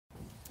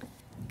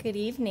Good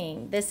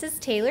evening. This is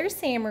Taylor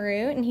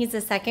Samaroo, and he's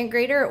a second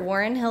grader at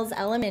Warren Hills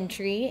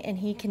Elementary, and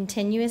he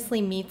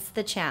continuously meets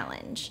the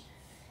challenge.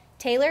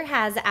 Taylor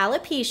has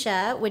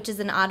alopecia, which is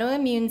an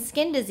autoimmune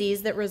skin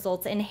disease that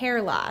results in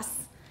hair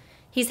loss.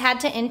 He's had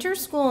to enter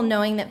school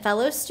knowing that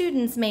fellow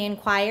students may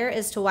inquire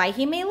as to why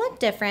he may look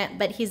different,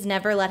 but he's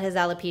never let his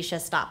alopecia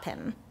stop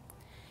him.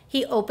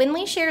 He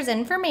openly shares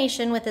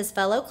information with his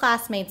fellow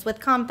classmates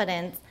with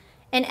confidence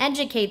and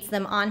educates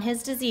them on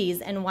his disease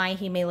and why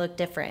he may look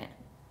different.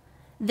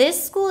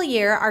 This school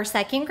year, our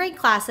second grade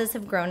classes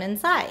have grown in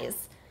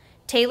size.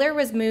 Taylor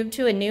was moved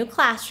to a new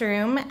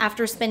classroom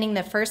after spending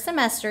the first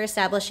semester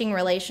establishing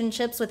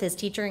relationships with his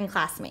teacher and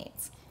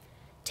classmates.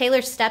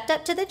 Taylor stepped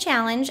up to the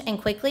challenge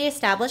and quickly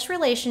established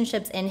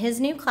relationships in his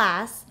new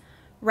class,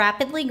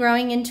 rapidly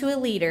growing into a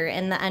leader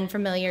in the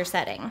unfamiliar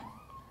setting.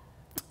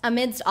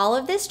 Amidst all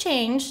of this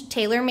change,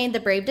 Taylor made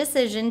the brave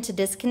decision to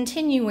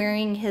discontinue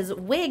wearing his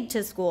wig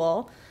to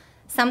school,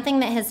 something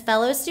that his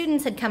fellow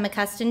students had come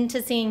accustomed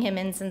to seeing him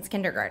in since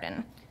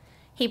kindergarten.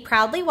 He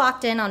proudly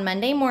walked in on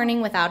Monday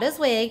morning without his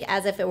wig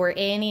as if it were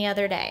any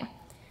other day.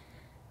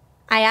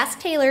 I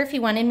asked Taylor if he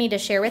wanted me to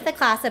share with the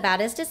class about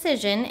his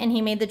decision, and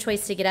he made the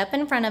choice to get up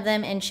in front of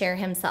them and share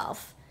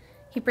himself.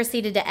 He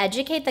proceeded to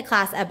educate the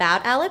class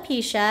about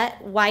alopecia,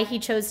 why he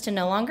chose to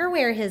no longer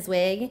wear his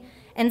wig,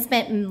 and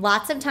spent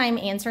lots of time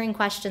answering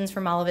questions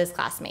from all of his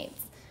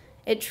classmates.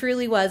 It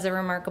truly was a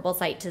remarkable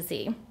sight to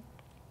see.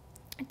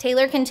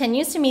 Taylor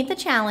continues to meet the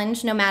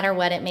challenge no matter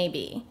what it may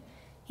be.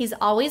 He's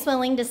always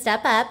willing to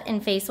step up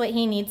and face what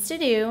he needs to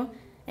do,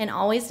 and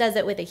always does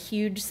it with a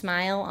huge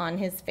smile on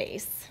his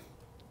face.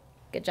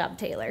 Good job,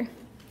 Taylor.